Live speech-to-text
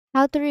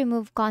How to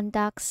remove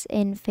contacts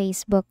in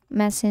Facebook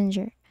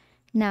Messenger.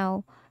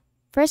 Now,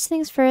 first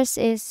things first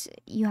is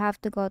you have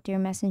to go to your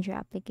Messenger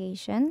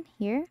application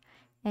here,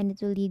 and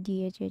it will lead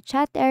you to your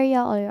chat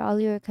area or all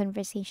your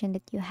conversation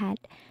that you had.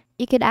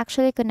 You could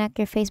actually connect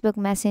your Facebook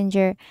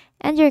Messenger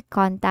and your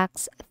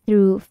contacts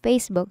through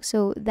Facebook.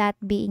 So, that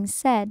being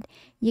said,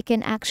 you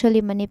can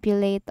actually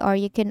manipulate or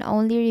you can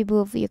only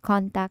remove your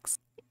contacts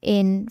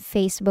in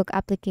Facebook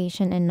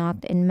application and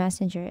not in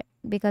Messenger.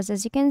 Because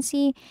as you can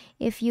see,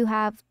 if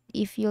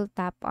you'll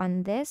tap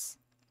on this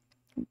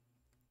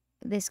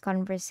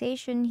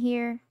conversation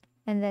here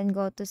and then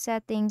go to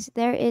settings,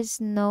 there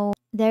is no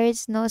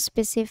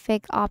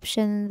specific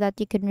option that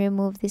you can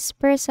remove this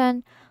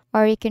person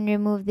or you can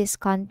remove this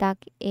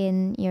contact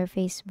in your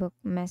Facebook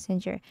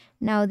Messenger.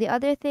 Now the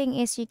other thing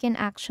is you can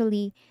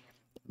actually,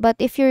 but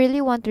if you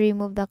really want to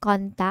remove the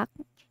contact,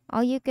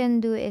 all you can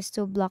do is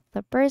to block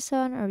the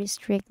person or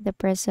restrict the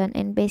person,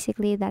 and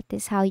basically that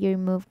is how you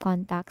remove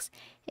contacts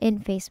in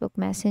Facebook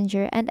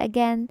Messenger. And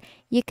again,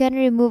 you can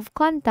remove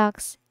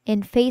contacts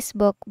in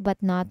Facebook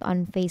but not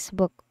on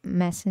Facebook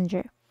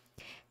Messenger.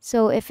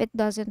 So if it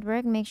doesn't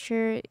work, make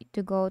sure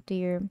to go to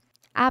your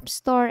App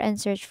Store and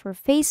search for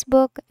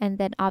Facebook and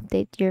then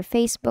update your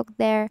Facebook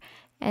there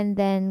and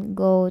then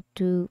go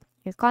to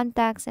your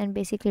contacts and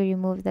basically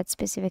remove that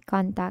specific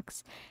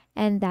contacts.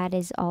 And that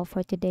is all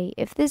for today.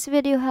 If this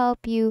video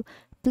helped you,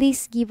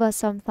 please give us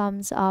some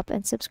thumbs up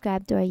and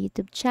subscribe to our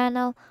YouTube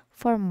channel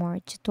for more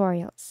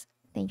tutorials.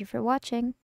 Thank you for watching.